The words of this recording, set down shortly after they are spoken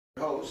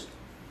host,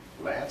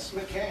 Lance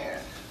McHan.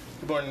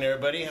 Good morning,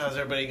 everybody. How's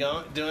everybody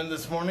doing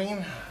this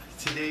morning?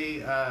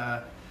 Today,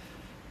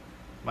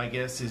 my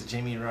guest is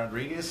Jamie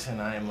Rodriguez, and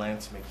I am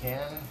Lance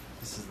McHan.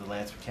 This is the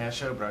Lance McHan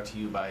Show, brought to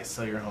you by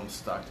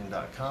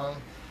SellYourHomeStockton.com.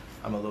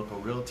 I'm a local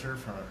realtor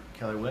from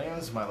Keller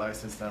Williams. My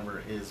license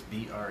number is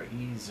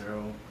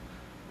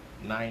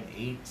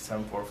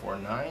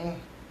BRE0987449.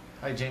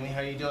 Hi, Jamie.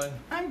 How are you doing?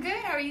 I'm good.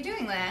 How are you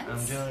doing, Lance?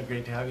 I'm doing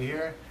great to have you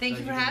here. Thank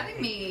you for having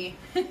me.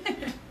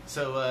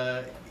 So,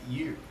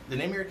 the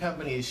name of your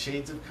company is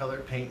Shades of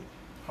Color Paint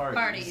Parties.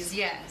 Parties,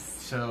 yes.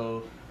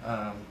 So,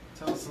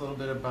 tell us a little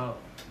bit about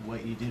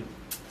what you do.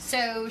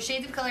 So,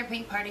 Shades of Color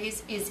Paint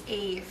Parties is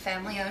a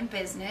family-owned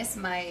business.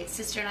 My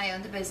sister and I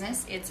own the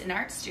business. It's an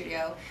art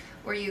studio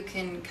where you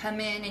can come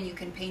in and you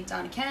can paint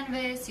on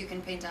canvas, you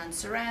can paint on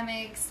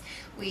ceramics.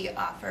 We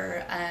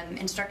offer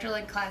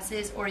instructor-led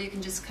classes, or you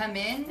can just come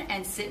in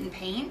and sit and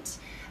paint.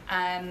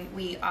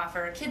 We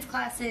offer kids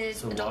classes,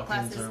 so adult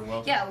walk-ins classes. Are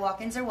welcome? Yeah,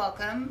 walk-ins are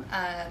welcome.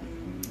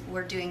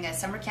 We're doing a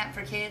summer camp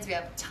for kids. We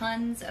have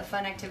tons of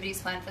fun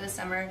activities planned for the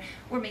summer.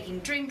 We're making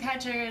dream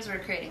catchers. We're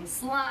creating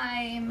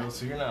slime. Oh,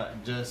 so you're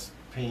not just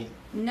paint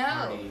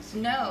parties?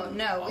 No.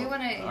 We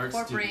want to art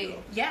incorporate. studio.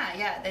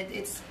 Yeah.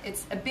 It's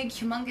a big,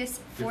 humongous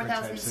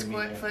 4,000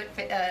 square foot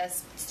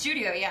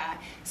studio. Yeah,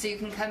 so you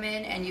can come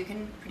in and you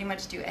can pretty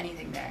much do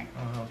anything there.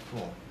 Oh, how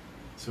cool.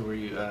 So were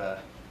you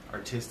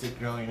artistic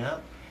growing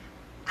up?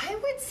 I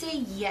would say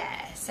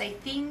yes. I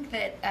think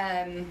that.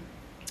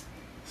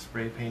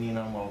 Spray painting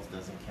on walls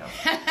doesn't count.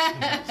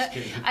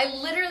 I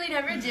literally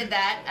never did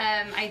that.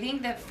 I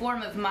think the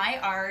form of my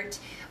art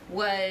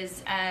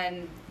was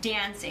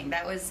dancing.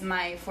 That was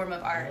my form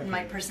of art, okay. and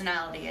my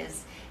personality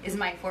is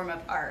my form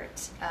of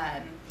art.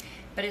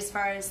 But as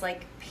far as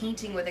like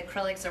painting with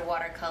acrylics or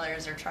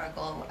watercolors or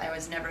charcoal, I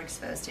was never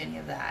exposed to any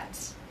of that.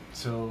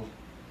 So,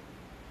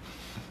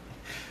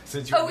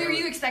 were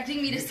you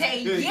expecting me to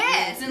say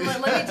yes? And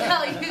let me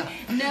tell you,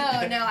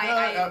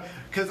 no.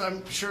 Because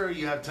I'm sure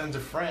you have tons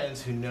of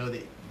friends who know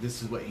that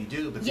this is what you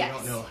do, but they Yes.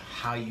 don't know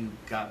how you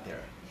got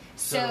there.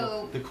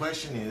 So the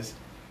question is,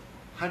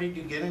 how did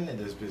you get into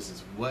this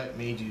business? What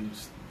made you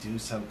do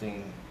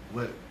something?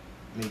 What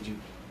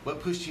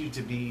pushed you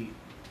to be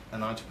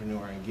an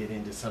entrepreneur and get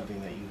into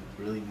something that you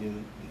really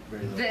knew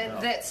very little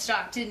about? That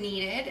Stockton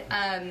needed.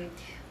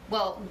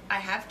 Well, I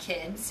have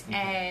kids,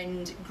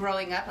 and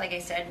growing up, like I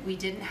said, we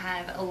didn't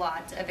have a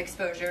lot of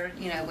exposure,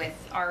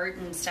 with art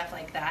and stuff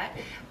like that.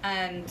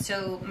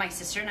 So my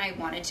sister and I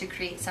wanted to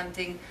create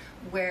something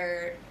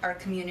where our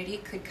community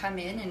could come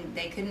in and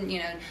they could,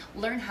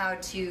 learn how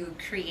to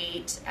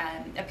create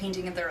a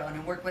painting of their own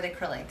and work with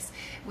acrylics.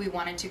 We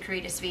wanted to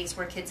create a space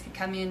where kids could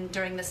come in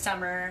during the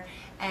summer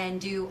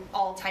and do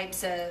all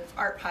types of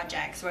art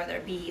projects, whether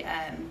it be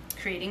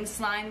creating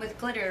slime with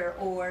glitter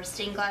or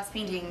stained glass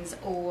paintings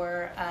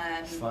or...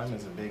 slime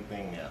is a big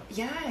thing now.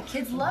 Yeah,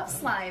 kids love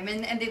slime,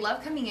 and they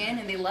love coming in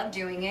and they love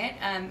doing it.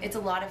 It's a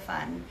lot of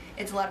fun.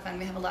 We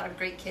have a lot of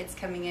great kids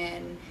coming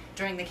in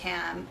during the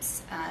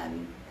camps.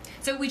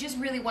 So we just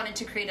really wanted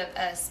to create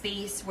a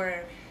space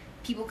where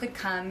people could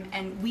come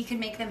and we could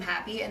make them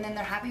happy, and then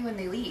they're happy when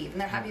they leave,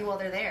 and they're happy while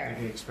they're there.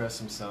 They can express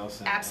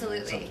themselves. Absolutely.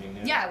 And something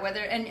new. Yeah,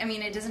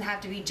 it doesn't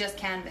have to be just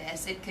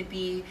canvas. It could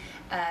be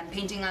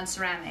painting on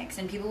ceramics,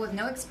 and people with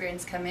no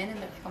experience come in and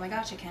they're like, oh my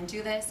gosh, I can't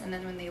do this. And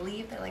then when they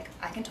leave, they're like,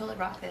 I can totally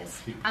rock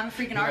this. I'm a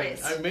freaking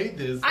artist. Like, I made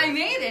this.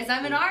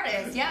 I'm an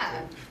artist,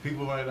 yeah.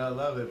 People might not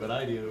love it, but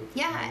I do.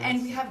 Yeah,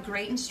 and we have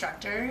great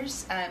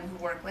instructors who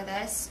work with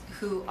us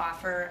who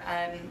offer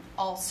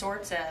all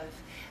sorts of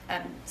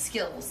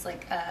skills.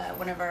 Like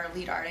one of our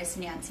lead artists,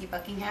 Nancy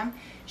Buckingham,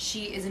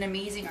 she is an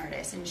amazing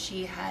artist, and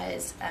she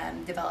has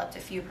developed a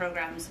few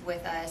programs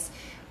with us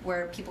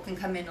where people can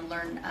come in and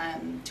learn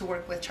to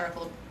work with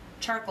charcoal,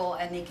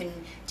 and they can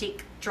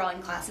take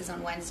drawing classes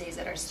on Wednesdays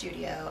at our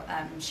studio.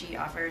 She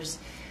offers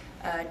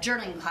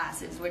journaling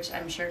classes, which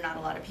I'm sure not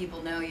a lot of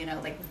people know.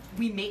 Like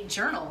we make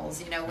journals,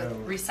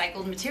 with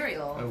recycled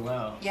material. Oh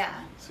wow!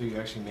 Yeah. So you're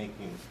actually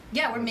making?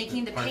 Yeah, we're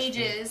making the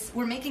pages.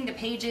 We're making the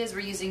pages. We're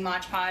using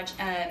Mod Podge.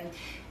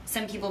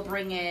 Some people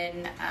bring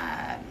in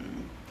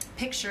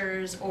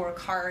pictures or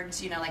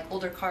cards, like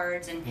older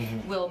cards, and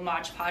we'll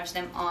Mod Podge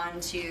them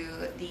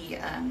onto the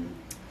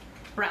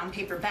brown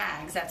paper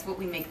bags. That's what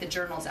we make the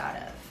journals out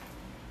of.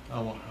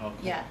 Oh, how cool.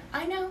 Yeah,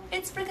 I know.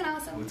 It's freaking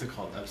awesome. What's it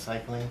called?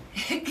 Upcycling?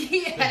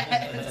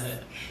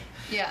 Yes.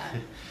 Yeah.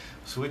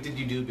 So what did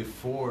you do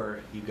before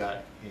you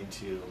got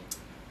into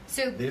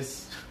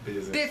this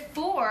business?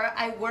 Before,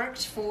 I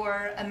worked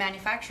for a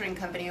manufacturing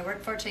company. I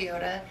worked for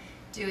Toyota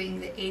doing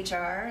the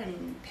HR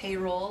and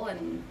payroll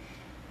and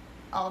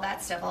all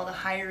that stuff, all the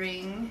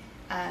hiring.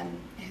 I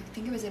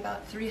think it was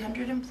about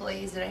 300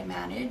 employees that I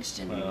managed,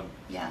 and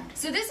yeah.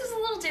 So this is a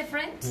little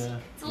different. Yeah,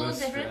 it's a little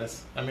different.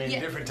 Stress. I mean,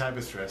 different type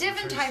of stress.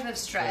 Different type of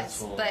stress,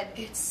 stressful. But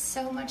it's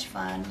so much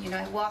fun.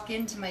 I walk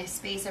into my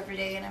space every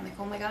day, and I'm like,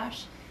 oh my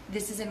gosh,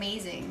 this is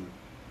amazing.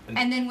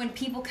 And then when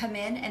people come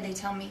in and they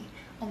tell me,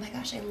 oh my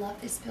gosh, I love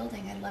this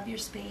building, I love your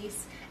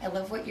space, I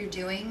love what you're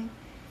doing,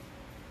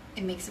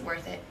 it makes it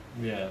worth it.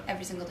 Yeah.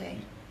 Every single day.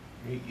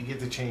 you get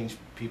to change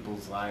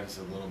people's lives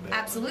a little bit.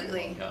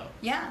 Absolutely.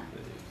 Yeah.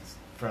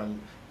 From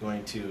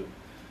going to,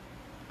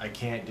 I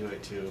can't do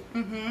it, to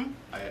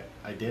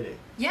I did it.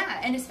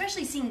 Yeah, and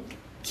especially seeing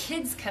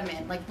kids come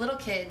in, like little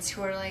kids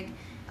who are like,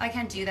 I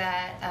can't do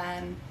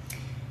that.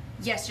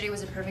 Yesterday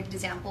was a perfect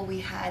example.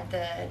 We had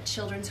the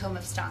Children's Home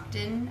of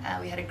Stockton.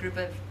 We had a group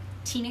of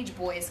teenage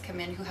boys come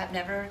in who have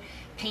never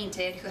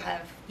painted, who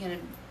have,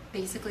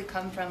 basically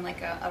come from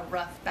like a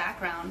rough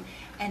background,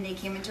 and they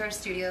came into our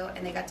studio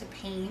and they got to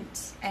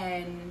paint,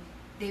 and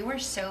they were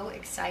so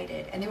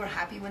excited and they were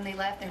happy when they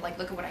left. They're like,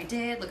 look at what I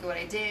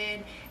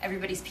did.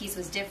 Everybody's piece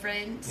was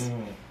different.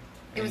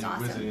 It was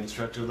awesome. Was it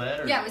instructor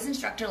led? Yeah, it was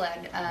instructor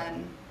led.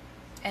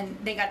 And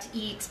they got to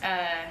eat,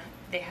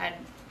 they had,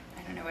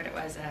 I don't know what it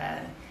was,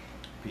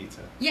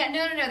 pizza. Yeah,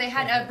 no. They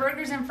had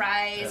burgers and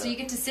fries, so you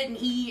get to sit and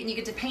eat, and you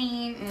get to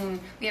paint, and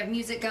we have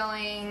music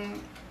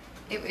going.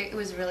 It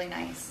was really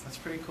nice. That's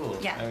pretty cool.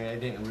 Yeah. I mean, I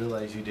didn't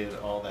realize you did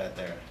all that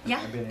there.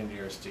 Yeah. I've been into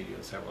your studio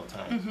several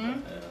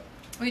times.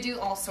 We do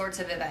all sorts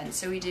of events.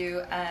 So we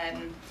do,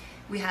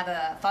 we have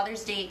a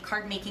Father's Day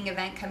card making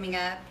event coming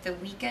up the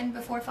weekend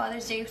before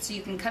Father's Day. So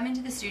you can come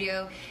into the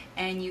studio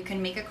and you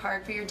can make a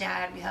card for your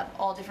dad. We have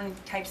all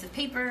different types of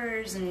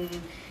papers and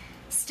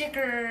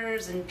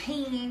stickers and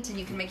paint, and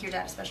you can make your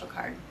dad a special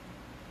card.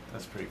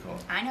 That's pretty cool.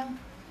 I know.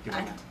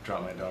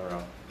 Drop my daughter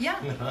off.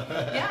 Yeah.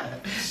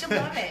 Yeah. She'll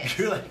love it.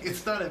 You're like,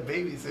 it's not a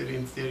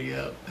babysitting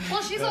studio.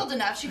 Well, she's old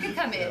enough. She could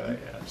come in. Yeah.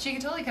 She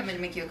could totally come in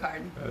and make you a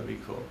card. That'd be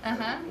cool.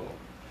 That'd be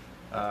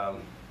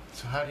cool.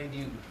 So how did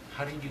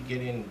you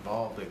get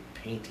involved with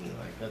painting?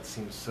 Like, that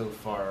seems so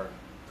far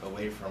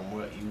away from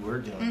what you were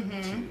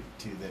doing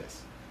to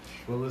this.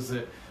 What was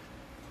it?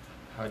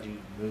 How did you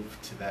move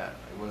to that?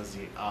 Like, what was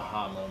the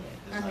aha moment?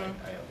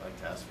 I like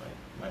to ask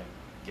my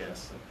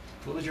guests.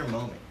 Like, what was your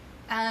moment?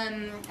 I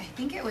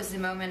think it was the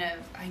moment of,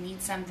 I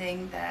need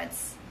something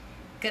that's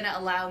going to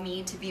allow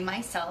me to be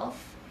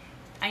myself.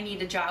 I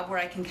need a job where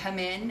I can come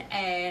in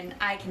and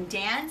I can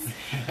dance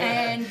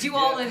and do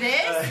all of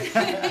this.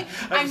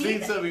 I've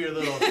seen some of your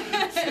little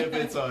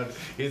snippets on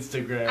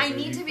Instagram. I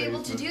need to be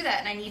able to do that,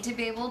 and I need to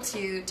be able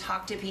to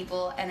talk to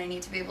people, and I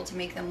need to be able to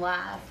make them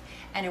laugh,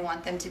 and I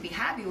want them to be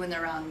happy when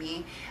they're around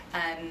me.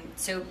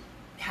 So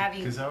having...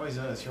 Because I always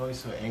notice you're always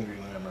so angry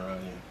when I'm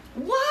around you.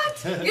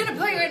 What? I'm going to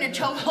put you in a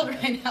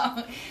chokehold right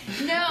now.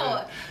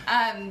 No.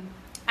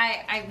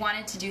 I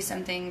wanted to do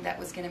something that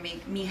was going to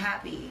make me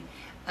happy.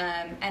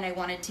 And I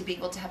wanted to be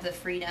able to have the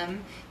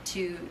freedom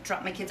to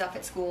drop my kids off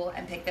at school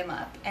and pick them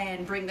up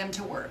and bring them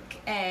to work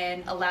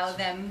and allow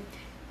them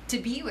to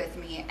be with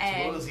me. And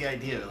so what was the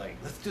idea? Like,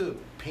 let's do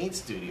a paint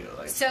studio.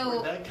 Like,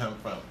 so, where'd that come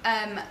from?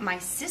 My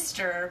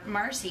sister,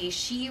 Marcy,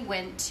 she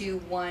went to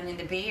one in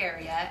the Bay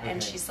Area,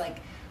 and she's like,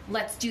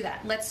 let's do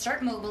that. Let's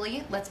start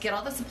mobily. Let's get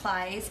all the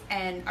supplies.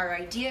 And our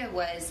idea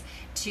was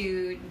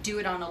to do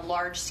it on a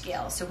large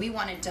scale. So we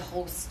wanted to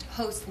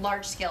host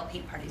large scale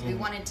paint parties. We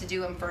wanted to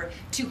do them for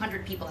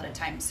 200 people at a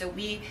time. So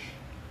we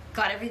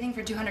got everything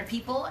for 200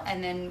 people,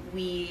 and then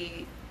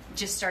we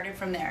just started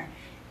from there.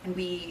 And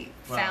we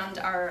found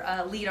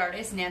our lead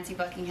artist, Nancy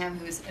Buckingham,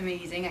 who's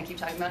amazing. I keep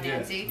talking about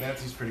Nancy.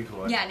 Nancy's pretty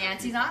cool. Yeah,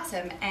 Nancy's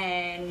awesome.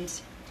 And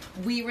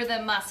we were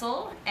the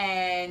muscle,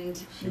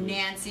 and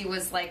Nancy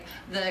was like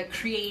the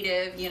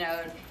creative,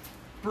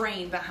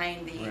 brain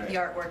behind the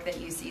artwork that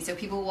you see. So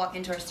people walk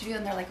into our studio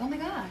and they're like, oh my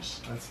gosh.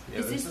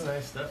 There's some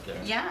nice stuff there.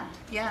 Yeah.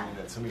 I mean,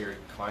 that some of your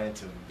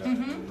clients have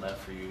done and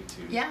left for you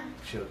to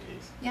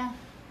showcase. Yeah.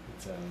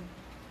 It's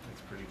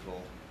pretty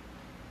cool.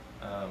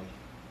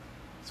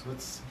 So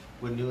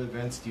what new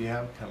events do you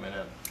have coming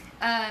up?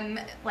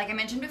 Like I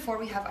mentioned before,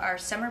 we have our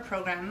summer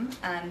program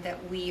that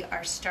we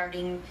are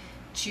starting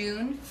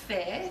June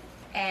 5th,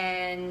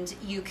 and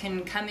you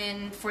can come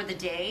in for the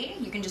day.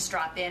 You can just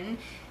drop in,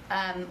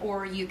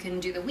 or you can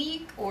do the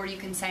week, or you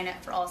can sign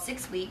up for all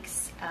 6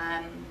 weeks.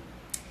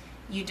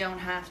 You don't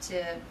have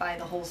to buy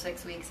the whole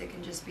 6 weeks. It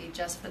can just be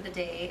just for the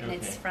day, and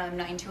it's from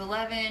 9 to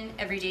 11.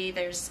 Every day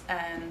there's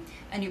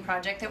a new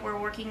project that we're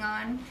working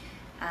on.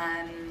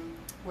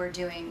 We're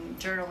doing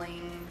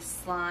journaling,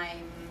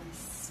 slime,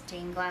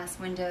 stained glass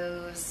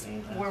windows.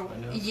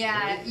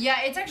 Yeah,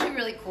 it's actually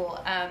really cool.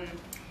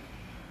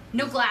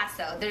 No glass,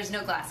 though. There's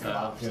no glass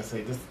involved. I was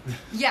going to say,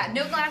 yeah,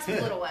 no glass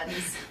with little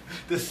ones.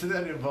 Does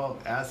that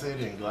involve acid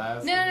and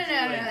glass? No.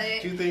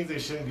 Two things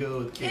that shouldn't go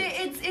with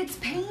kids. It's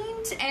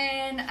paint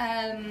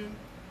and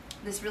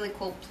this really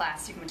cool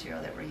plastic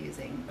material that we're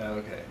using.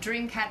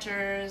 Dream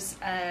catchers.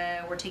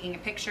 We're taking a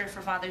picture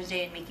for Father's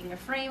Day and making a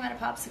frame out of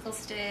popsicle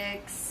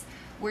sticks.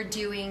 We're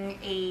doing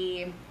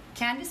a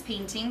canvas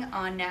painting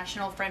on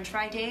National French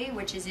Fry Day,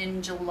 which is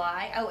in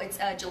July. Oh, it's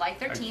July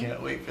 13th. I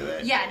can't wait for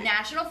that. Yeah,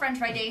 National French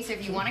Fry Day. So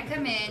if you want to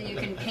come in, you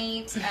can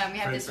paint. We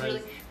have this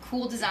really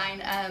cool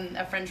design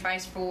of French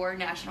fries for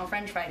National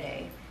French Fry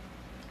Day.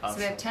 Awesome. So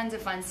we have tons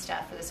of fun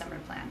stuff for the summer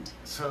planned.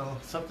 So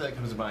something that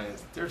comes to mind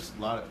is there's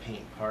a lot of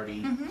paint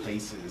party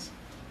places.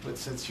 What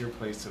sets your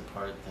place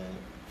apart then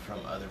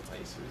from other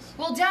places?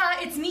 Well, duh,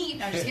 it's me.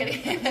 No, I'm just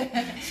kidding.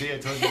 See, I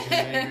told you she was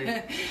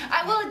angry.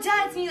 Well,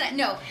 duh, it's me.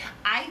 No,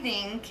 I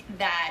think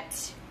that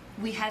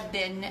we have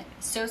been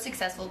so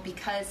successful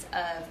because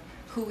of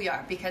who we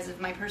are, because of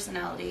my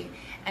personality,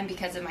 and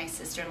because of my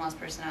sister-in-law's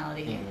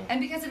personality,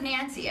 and because of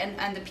Nancy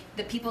and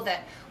the people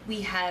that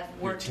we have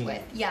worked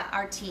with. Yeah,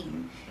 our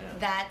team.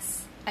 Yeah.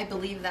 I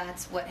believe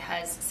that's what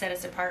has set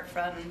us apart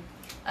from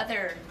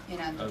other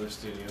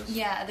studios.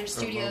 Yeah, other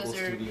studios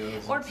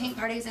or paint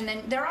parties. And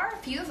then there are a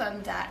few of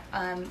them that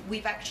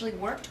we've actually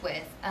worked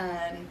with.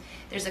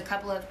 There's a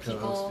couple of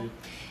people,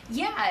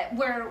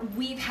 where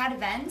we've had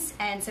events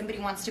and somebody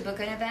wants to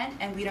book an event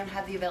and we don't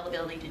have the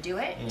availability to do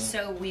it,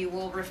 so we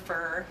will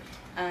refer.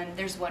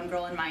 There's one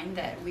girl in mind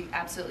that we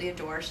absolutely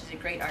adore. She's a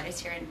great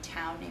artist here in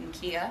town named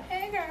Kia.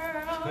 Hey,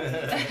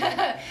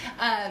 girl.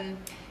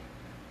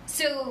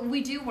 So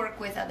we do work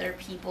with other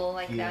people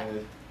like that.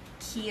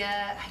 Kia,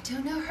 I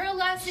don't know her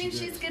last name.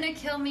 She's gonna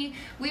kill me.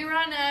 We were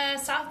on a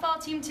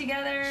softball team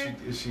together.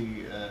 Is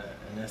she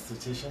an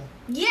esthetician?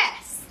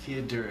 Yes.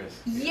 Kia Duras.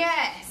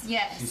 Yes.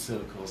 She's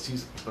so cool.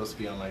 She's supposed to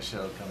be on my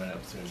show coming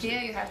up soon. Kia,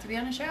 you have to be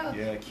on a show.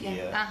 Yeah, Kia.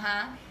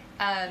 Yeah.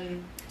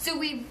 So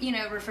we've,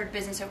 referred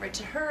business over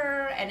to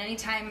her, and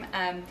anytime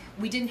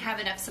we didn't have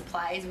enough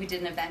supplies, we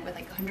did an event with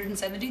like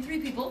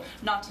 173 people,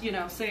 not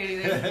to, say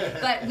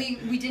anything, but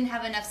we didn't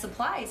have enough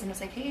supplies, and I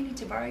was like, hey, I need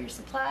to borrow your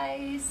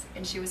supplies,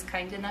 and she was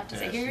kind enough to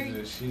say,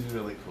 here. She's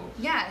really cool.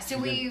 Yeah,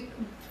 so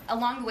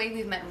along the way,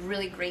 we've met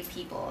really great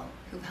people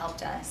who've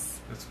helped us.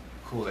 It's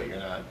cool that you're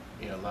not,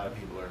 a lot of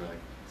people are like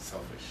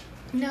selfish.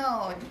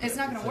 No, it's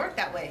not going to work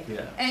that way.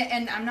 Yeah.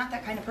 And I'm not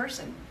that kind of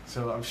person.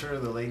 So I'm sure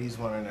the ladies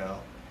want to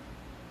know,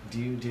 do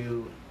you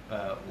do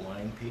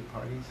wine paint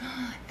parties?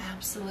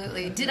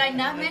 Absolutely. Did I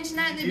not mention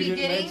that in the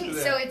beginning?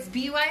 So it's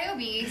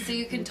BYOB, so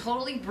you can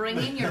totally bring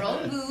in your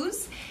own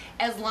booze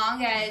as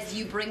long as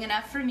you bring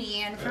enough for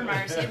me and for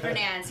Marcy and for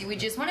Nancy. We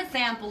just want to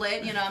sample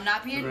it, I'm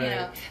not being,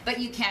 but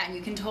you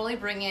can totally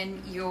bring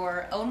in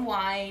your own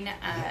wine.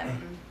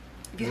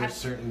 Do you have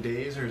certain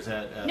days, or is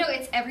that... No,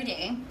 it's every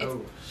day.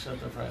 Shut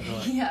the front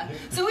door. Yeah.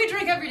 So we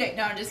drink every day.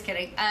 No, I'm just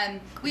kidding.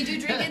 We do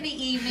drink in the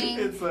evening.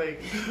 It's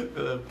like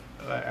the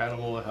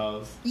Animal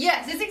House.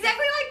 Yes, it's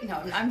exactly like...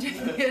 No, I'm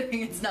just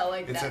kidding. It's not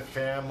like that. It's a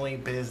family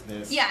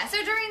business. Yeah, so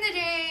during the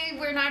day,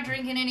 we're not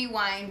drinking any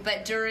wine,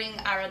 but during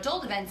our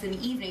adult events in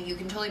the evening, you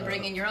can totally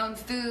bring in your own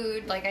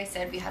food. Like I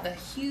said, we have a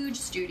huge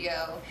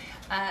studio.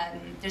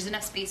 There's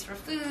enough space for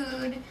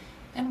food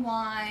and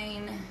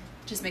wine.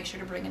 Just make sure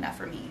to bring enough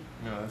for me.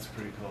 No, that's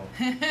pretty cool.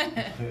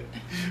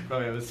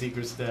 Probably have a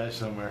secret stash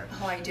somewhere.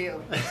 Oh, I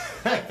do.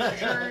 I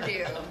sure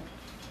do.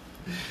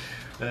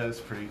 That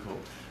is pretty cool.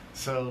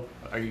 So,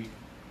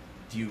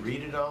 do you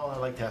read it all? I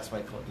like to ask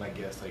my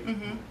guests, like,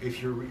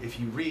 if you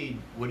read,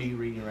 what are you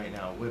reading right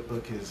now? What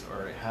book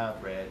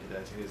have read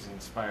that has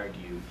inspired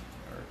you,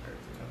 or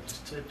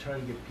just to try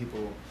to give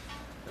people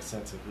a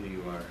sense of who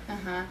you are.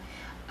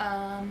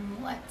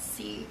 Let's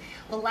see.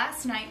 Well,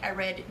 last night I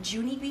read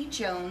Junie B.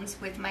 Jones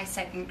with my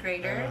second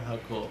grader. How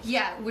cool.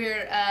 Yeah,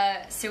 we're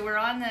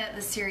on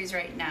the series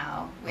right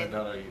now. My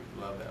daughter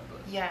love that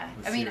book. Yeah,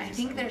 I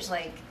think there's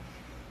like,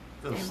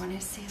 I want to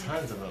say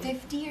like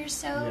 50 or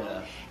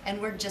so, and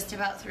we're just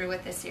about through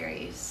with the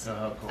series. Oh,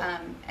 how cool.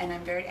 And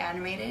I'm very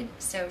animated,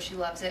 so she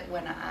loves it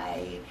when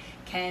I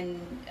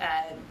can,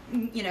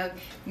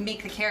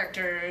 make the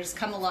characters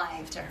come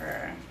alive to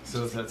her.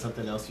 So is that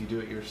something else you do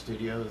at your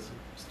studio? Is it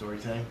story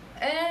time?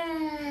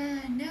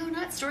 No,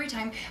 not story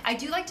time. I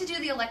do like to do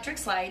the electric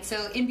slide,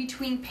 so in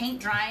between paint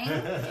drying,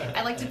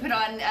 I like to put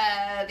on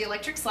the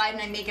electric slide,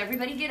 and I make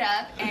everybody get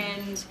up,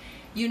 and...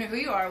 You know who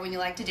you are when you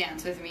like to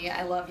dance with me.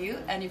 I love you.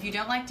 And if you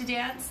don't like to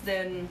dance,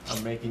 then...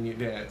 I'm making you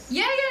dance.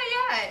 Yeah.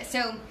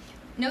 So,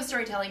 no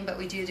storytelling, but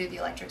we do the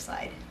electric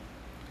slide.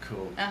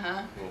 Cool.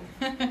 Cool.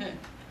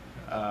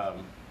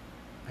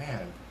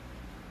 Man,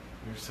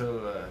 you're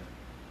so...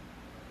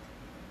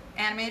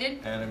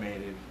 Animated?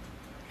 Animated.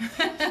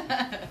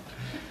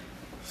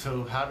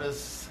 So how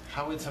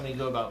would somebody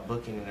go about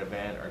booking an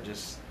event, or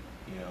just,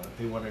 if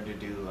they wanted to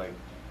do like...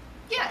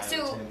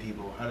 so 10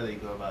 people, how do they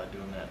go about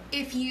doing that?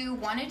 If you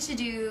wanted to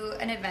do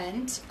an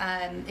event,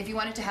 if you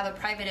wanted to have a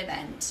private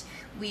event,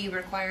 we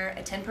require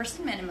a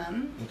 10-person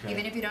minimum. Okay.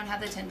 Even if you don't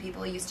have the 10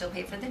 people, you still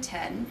pay for the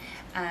 10,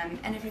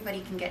 and everybody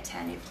can get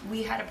 10. If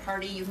we had a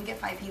party, you can get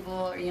 5 people,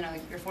 or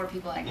you're 4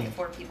 people, I can get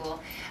 4 people.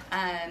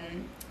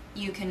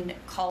 You can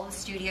call the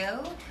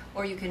studio,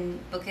 or you can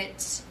book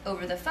it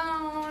over the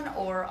phone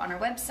or on our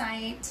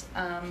website.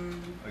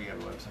 You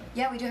have a website?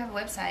 Yeah, we do have a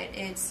website.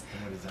 It's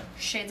what is that?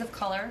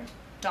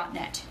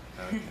 shadesofcolor.net.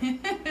 Okay.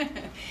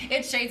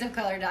 It's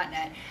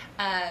shadesofcolor.net.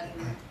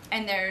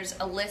 And there's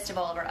a list of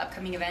all of our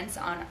upcoming events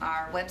on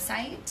our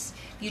website.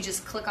 You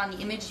just click on the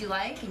image you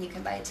like, and you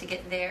can buy a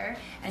ticket there.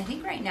 And I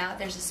think right now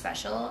there's a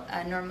special.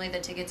 Normally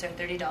the tickets are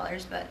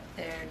 $30, but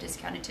they're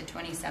discounted to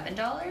 $27.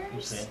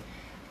 Okay.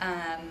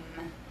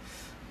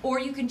 Or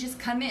you can just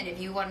come in if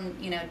you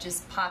want,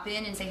 just pop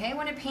in and say, hey, I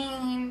want to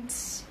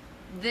paint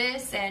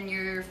this, and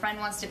your friend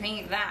wants to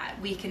paint that.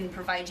 We can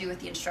provide you with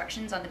the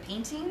instructions on the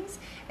paintings,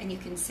 and you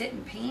can sit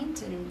and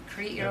paint and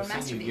create your own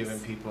masterpiece. You've given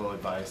people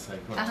advice, like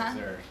when I was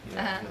there,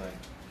 you're like,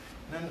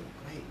 no,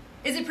 wait,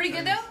 Is it pretty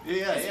good though?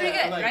 Yeah, it's pretty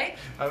good, like, right?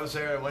 I was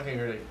there one day,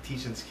 we were like,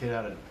 teaching this kid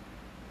how to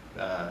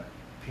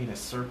paint a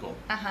circle.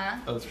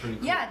 That was pretty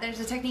cool. Yeah, there's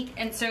a technique,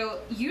 and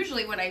so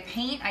usually when I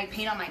paint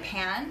on my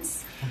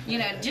pans. You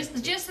know, just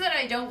so that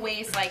I don't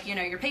waste like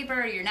your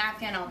paper or your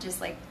napkin. I'll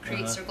just like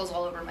create circles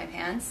all over my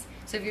pans.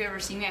 So if you ever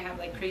see me, I have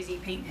like crazy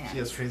paint pans.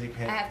 Yes, crazy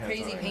paint pans. I have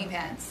crazy paint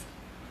pans.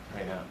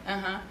 Right now.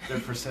 They're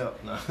for sale.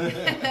 No.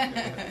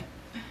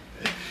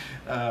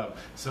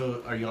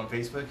 So, are you on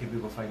Facebook? Can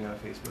people find you on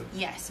Facebook?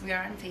 Yes, we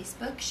are on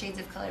Facebook. Shades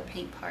of Color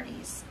Paint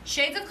Parties.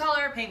 Shades of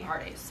Color Paint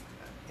Parties.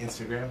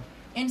 Instagram?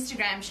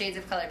 Instagram, Shades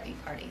of Color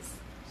Paint Parties.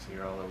 So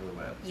you're all over the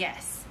web.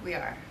 Yes, we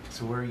are.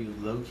 So where are you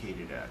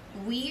located at?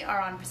 We are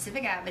on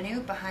Pacific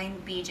Avenue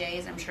behind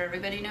BJ's. I'm sure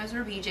everybody knows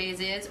where BJ's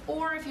is.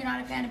 Or if you're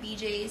not a fan of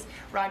BJ's,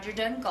 Roger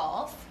Dunn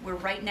Golf. We're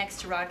right next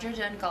to Roger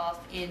Dunn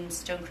Golf in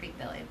Stone Creek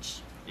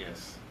Village.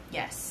 Yes.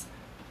 Yes.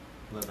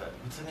 Love that.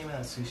 What's the name of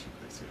that sushi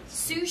place?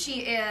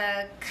 Sushi,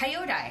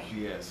 Coyote.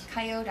 Yes.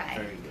 Coyote.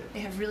 Very good.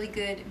 They have really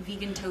good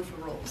vegan tofu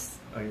rolls.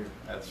 Oh,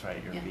 that's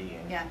right. You're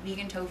vegan. Yeah,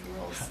 vegan tofu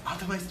rolls.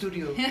 Out of my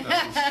studio.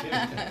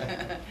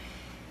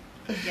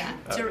 Yeah.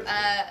 So,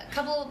 a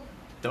couple.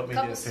 Don't make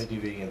it offend you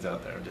vegans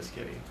out there. I'm just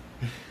kidding.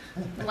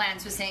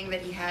 Lance was saying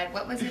that he had,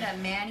 what was it, a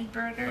Manny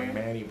burger? A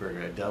Manny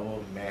burger, a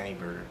double Manny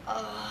burger.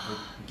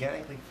 Oh.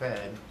 Organically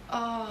fed.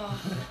 Oh.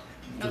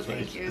 No,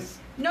 thank you. Delicious.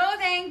 No,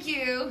 thank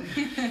you.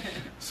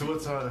 So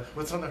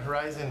what's on the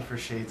horizon for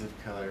Shades of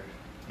Color?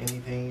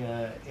 Anything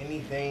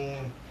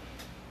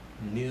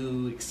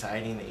new,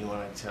 exciting that you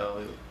want to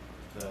tell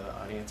the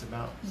audience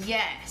about?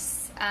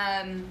 Yes.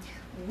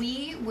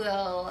 We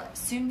will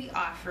soon be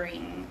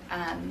offering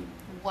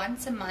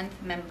once a month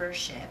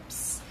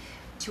memberships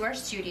to our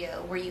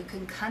studio where you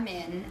can come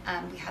in.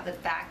 We have a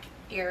back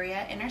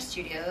area in our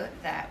studio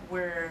that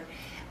we're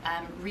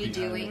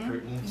redoing. Behind the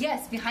curtain?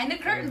 Yes, behind the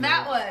curtain,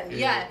 that one.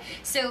 Yeah.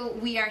 So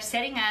we are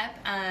setting up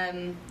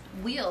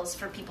wheels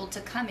for people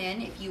to come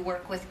in if you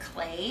work with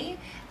clay.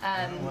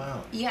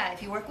 Wow. Yeah,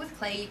 if you work with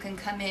clay, you can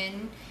come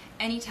in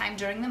anytime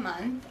during the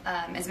month,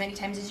 as many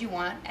times as you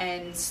want,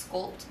 and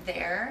sculpt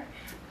there.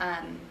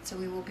 So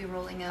we will be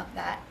rolling out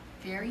that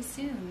very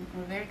soon.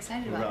 We're very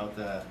excited about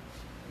it.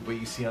 What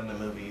you see on the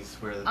movies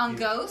where the on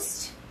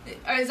Ghost?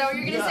 Or is that what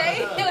you're gonna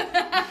say?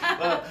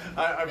 Well,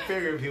 I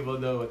figure people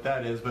know what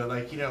that is, but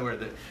like where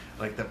the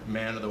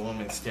man or the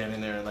woman standing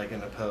there like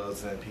in a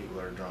pose and people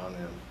are drawing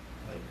them.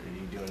 Like, are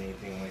you doing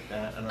anything like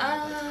that? I don't know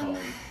what that's called.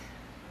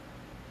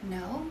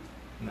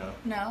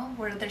 No,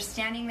 where they're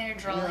standing there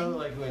drawing.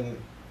 Like when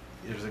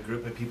there's a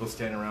group of people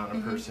standing around a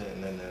person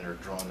and then they're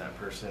drawing that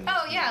person.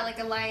 Oh yeah, like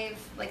a live.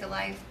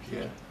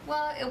 Yeah.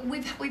 Well,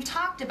 we've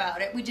talked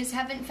about it. We just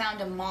haven't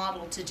found a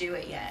model to do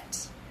it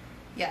yet.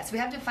 Yes, we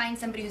have to find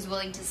somebody who's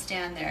willing to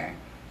stand there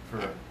For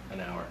an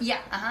hour.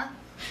 Yeah.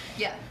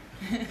 Yeah.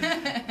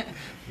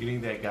 You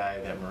need that guy,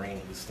 that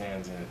Marine who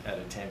stands at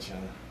attention.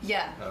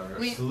 Yeah.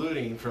 Or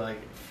saluting for like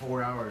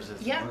 4 hours as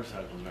the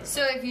motorcycles right.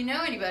 So if you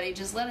know anybody,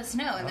 just let us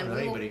know, and then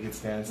anybody could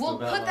stand still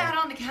we'll put that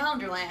on the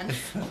calendar, Lance.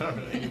 I don't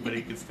know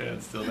anybody could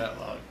stand still that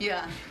long.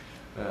 Yeah.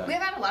 We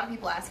have had a lot of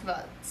people ask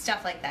about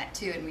stuff like that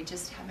too, and we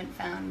just haven't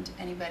found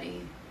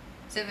anybody.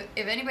 So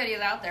if anybody is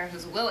out there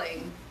who's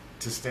willing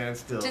to stand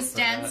still. To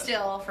stand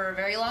still for a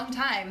very long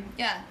time,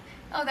 yeah.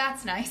 Oh,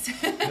 that's nice.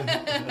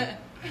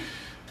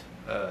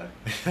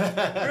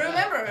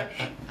 Remember,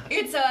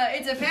 it's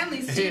a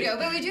family studio,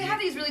 but we do have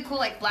these really cool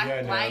like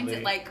black blinds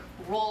that like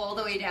roll all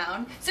the way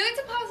down, so it's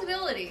a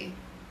possibility.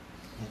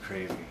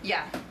 Crazy.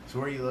 Yeah. So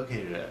where are you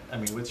located at? I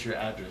mean, what's your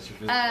address? Your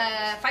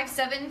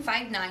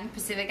 5759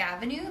 Pacific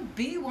Avenue,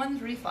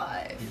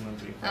 B135.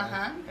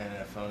 B135. And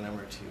a phone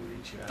number to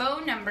reach you at.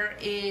 Phone number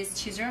is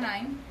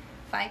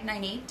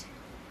 209-598.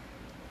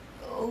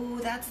 Oh,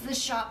 that's the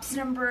shop's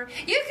number.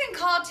 You can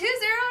call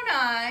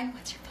 209.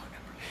 What's your phone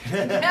number?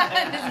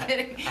 Just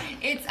kidding.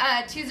 It's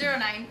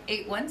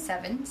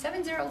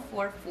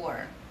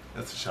 209-817-7044.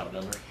 That's the shop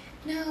number.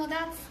 No,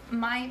 that's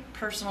my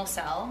personal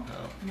cell.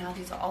 Oh. No,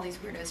 all these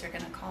weirdos are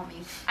gonna call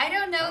me. I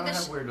don't know. I don't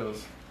have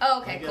weirdos. Oh,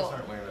 okay, My cool. guests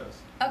aren't weirdos.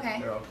 Okay.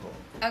 They're all cool.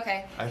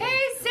 Okay.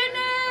 Hey,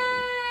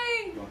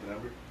 Sydney! You want the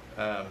number?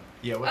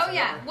 Yeah. What's the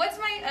number? What's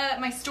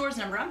my store's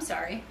number? I'm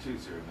sorry.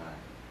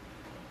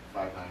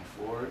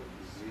 209-594-0198.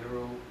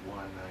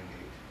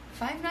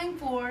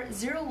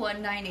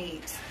 594-0198. I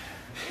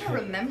don't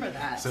remember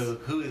that. So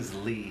who is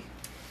Lee?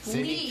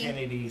 Sydney Lee.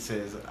 Kennedy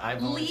says, I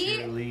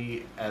volunteer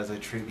Lee as a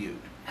tribute.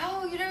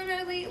 Oh, you don't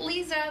know Lee?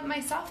 Lee's my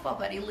softball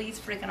buddy. Lee's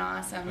freaking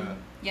awesome.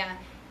 Yeah,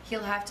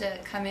 he'll have to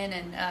come in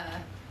and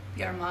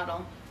be our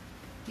model.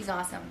 He's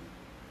awesome.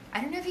 I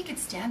don't know if he could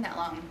stand that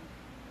long.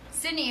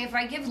 Sydney, if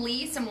I give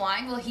Lee some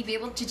wine, will he be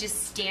able to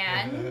just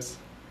stand?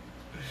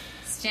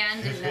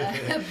 Stand in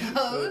a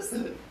pose?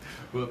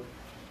 Well,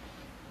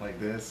 like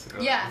this?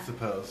 Yeah. What's the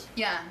pose?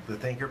 Yeah. The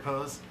thinker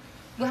pose?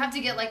 We'll have to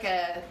get like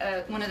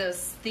a one of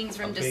those things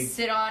for him to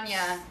sit on,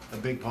 yeah. A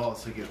big paw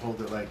so you can hold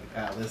it like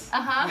Atlas.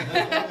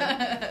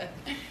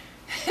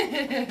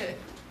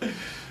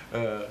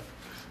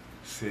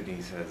 Sydney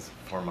says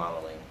for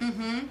modeling.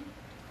 Mm-hmm.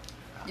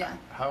 Yeah.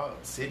 How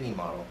about Sydney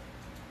model?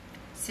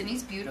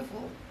 Sydney's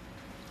beautiful.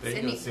 There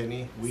you go,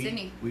 Sydney.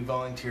 Sydney. We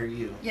volunteer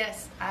you.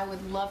 Yes, I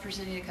would love for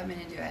Sydney to come in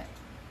and do it.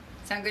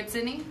 Sound good,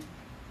 Sydney?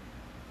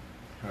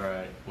 All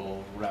right,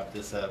 we'll wrap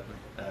this up.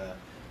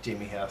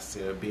 Jamie has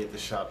to be at the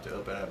shop to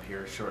open up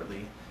here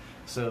shortly.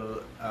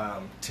 So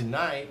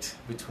tonight,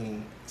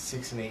 between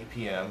 6 and 8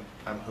 p.m.,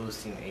 I'm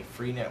hosting a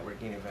free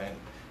networking event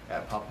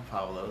at Papa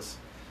Pablo's.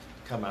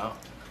 Come out,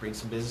 bring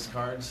some business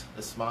cards,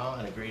 a smile,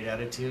 and a great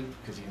attitude,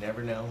 because you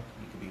never know.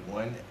 You could be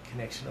one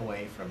connection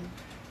away from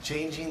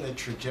changing the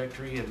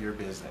trajectory of your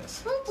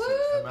business. Whoop, So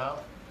whoop. come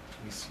out.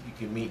 You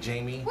can meet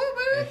Jamie. Whoop,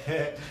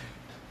 whoop.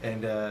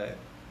 And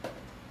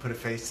put a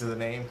face to the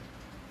name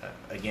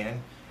again.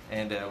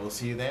 And we'll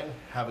see you then.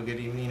 Have a good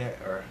evening,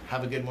 or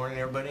have a good morning,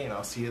 everybody, and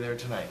I'll see you there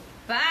tonight.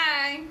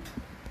 Bye.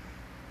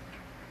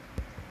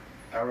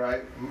 All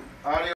right. Audio.